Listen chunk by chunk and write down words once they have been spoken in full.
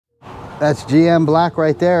That's GM black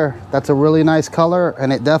right there. That's a really nice color,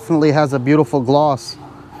 and it definitely has a beautiful gloss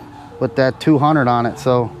with that 200 on it.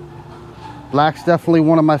 So black's definitely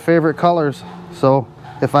one of my favorite colors. So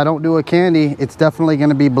if I don't do a Kandy, it's definitely going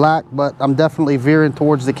to be black, but I'm definitely veering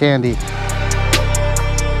towards the Kandy.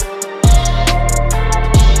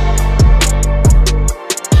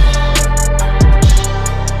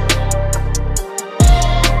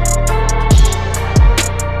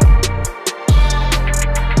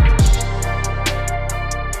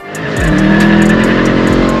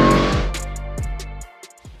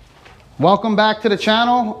 Welcome back to the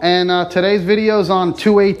channel, and today's video is on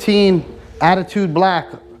 218 Attitude Black.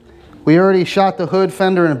 We already shot the hood,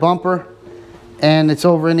 fender, and bumper, and it's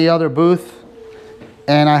over in the other booth,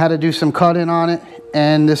 and I had to do some cutting on it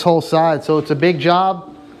and this whole side, so it's a big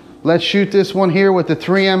job. Let's shoot this one here with the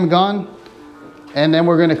 3M gun, and then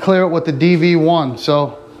we're going to clear it with the DV1,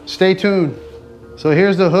 so stay tuned. So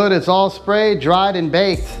here's the hood. It's all sprayed, dried, and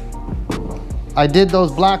baked. I did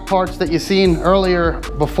those black parts that you seen earlier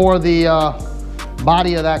before the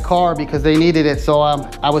body of that car because they needed it. So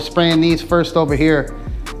I was spraying these first over here.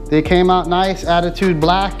 They came out nice, Attitude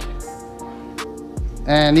Black.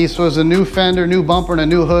 And this was a new fender, new bumper, and a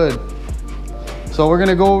new hood. So we're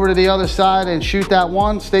gonna go over to the other side and shoot that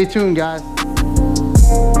one. Stay tuned, guys.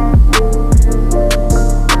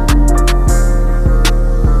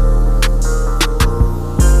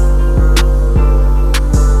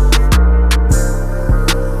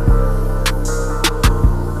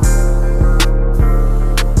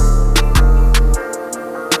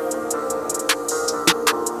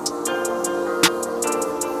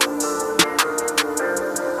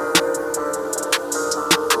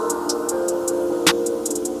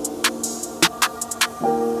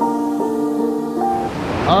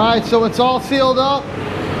 All right, so it's all sealed up,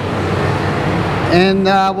 and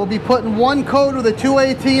we'll be putting one coat of the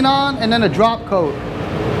 218 on and then a drop coat.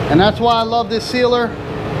 And that's why I love this sealer,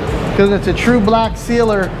 because it's a true black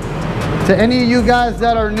sealer. To any of you guys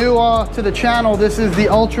that are new to the channel, this is the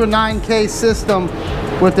Ultra 9K system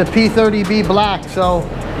with the P30B black. So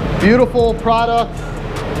beautiful product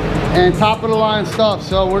and top of the line stuff.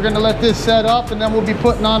 So we're gonna let this set up, and then we'll be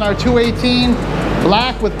putting on our 218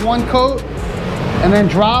 black with one coat, and then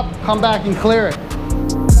drop, come back and clear it.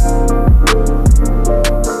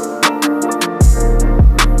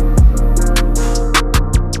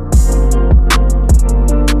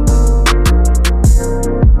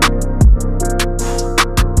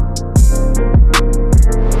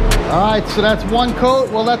 All right, so that's one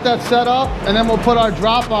coat. We'll let that set up, and then we'll put our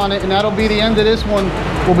drop on it, and that'll be the end of this one.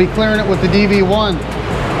 We'll be clearing it with the DV1.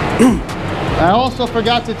 I also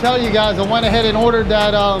forgot to tell you guys, I went ahead and ordered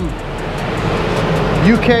that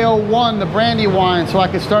UK01, the brandy wine, so I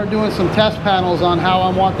could start doing some test panels on how I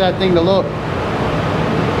want that thing to look.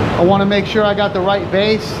 I want to make sure I got the right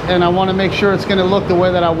base, and I want to make sure it's going to look the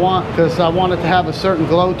way that I want, because I want it to have a certain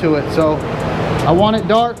glow to it. So I want it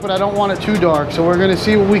dark, but I don't want it too dark. So we're going to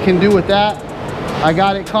see what we can do with that. I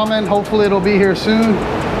got it coming. Hopefully it'll be here soon.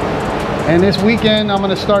 And this weekend I'm going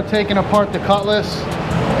to start taking apart the Cutlass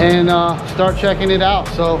and start checking it out.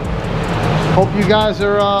 So hope you guys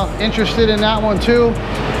are interested in that one too,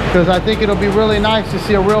 because I think it'll be really nice to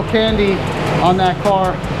see a real Kandy on that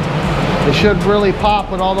car. It should really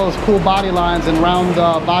pop with all those cool body lines and round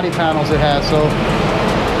body panels it has. So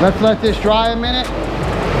let's let this dry a minute,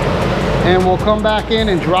 and we'll come back in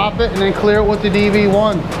and drop it and then clear it with the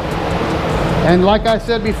DV1. And like I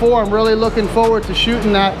said before, I'm really looking forward to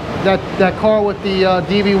shooting that car with the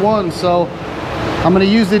DV1. So I'm going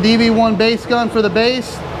to use the DV1 base gun for the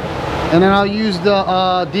base, and then I'll use the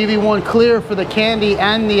DV1 clear for the Kandy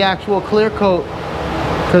and the actual clear coat,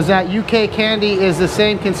 because that UK Kandy is the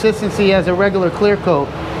same consistency as a regular clear coat.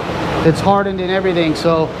 It's hardened and everything,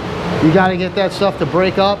 so you got to get that stuff to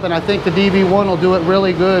break up, and I think the DV1 will do it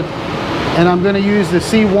really good. And I'm going to use the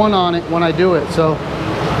C1 on it when I do it. So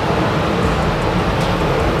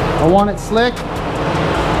I want it slick,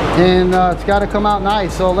 and it's got to come out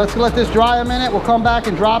nice. So let's let this dry a minute. We'll come back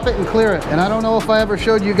and drop it and clear it. And I don't know if I ever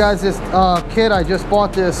showed you guys this kit. I just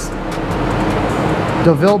bought this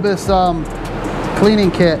DeVilbiss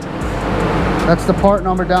cleaning kit. That's the part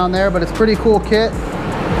number down there, but it's a pretty cool kit.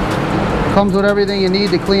 Comes with everything you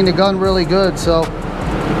need to clean the gun really good. So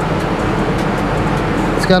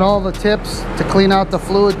it's got all the tips to clean out the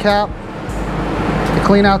fluid cap, to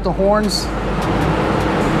clean out the horns,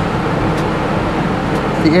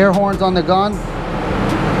 the air horns on the gun,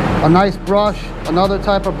 a nice brush, another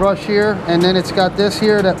type of brush here, and then it's got this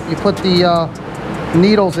here that you put the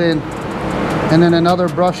needles in, and then another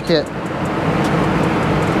brush kit.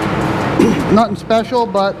 Nothing special,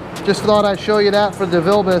 but just thought I'd show you that for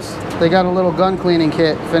DeVilbiss. They got a little gun cleaning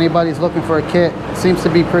kit if anybody's looking for a kit. It seems to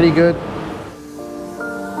be pretty good.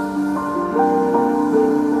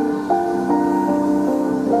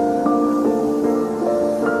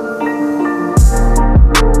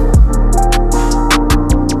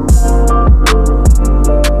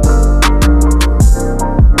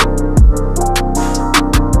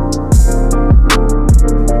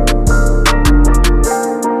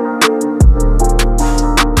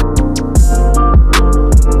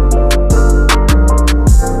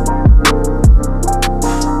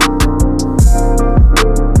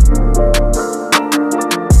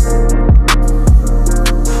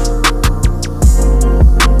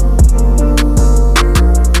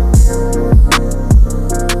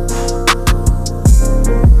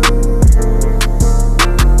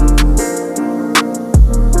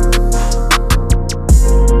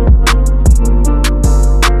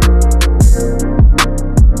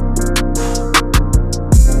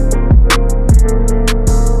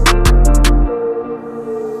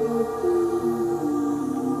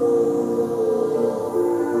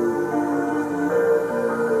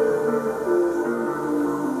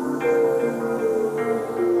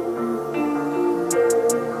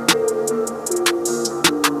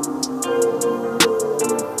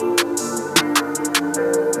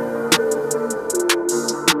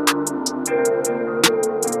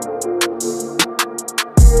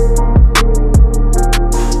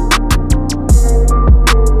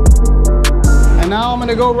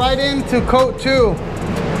 To go right into coat 2.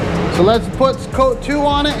 So let's put coat 2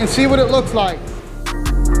 on it and see what it looks like.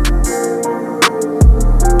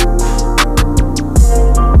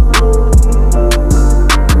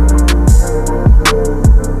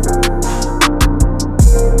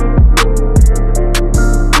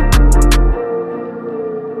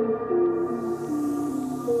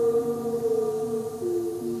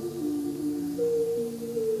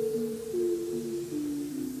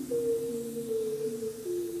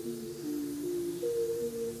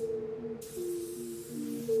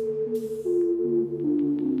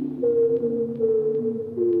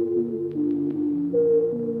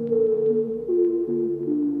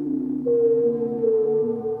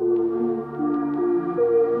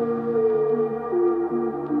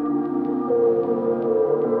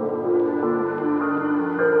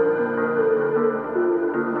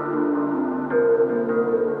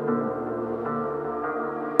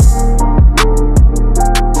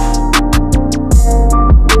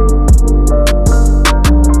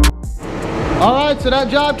 So that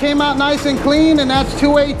job came out nice and clean, and that's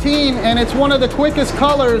 218, and it's one of the quickest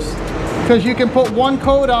colors because you can put one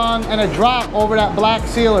coat on and a drop over that black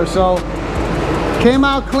sealer. So came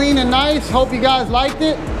out clean and nice. Hope you guys liked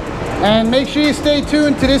it, and make sure you stay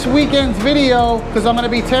tuned to this weekend's video because I'm going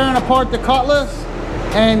to be tearing apart the Cutlass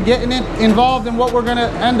and getting it involved in what we're going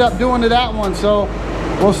to end up doing to that one. So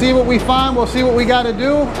we'll see what we find, we'll see what we got to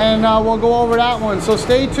do, and we'll go over that one. So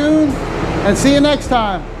stay tuned and see you next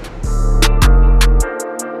time.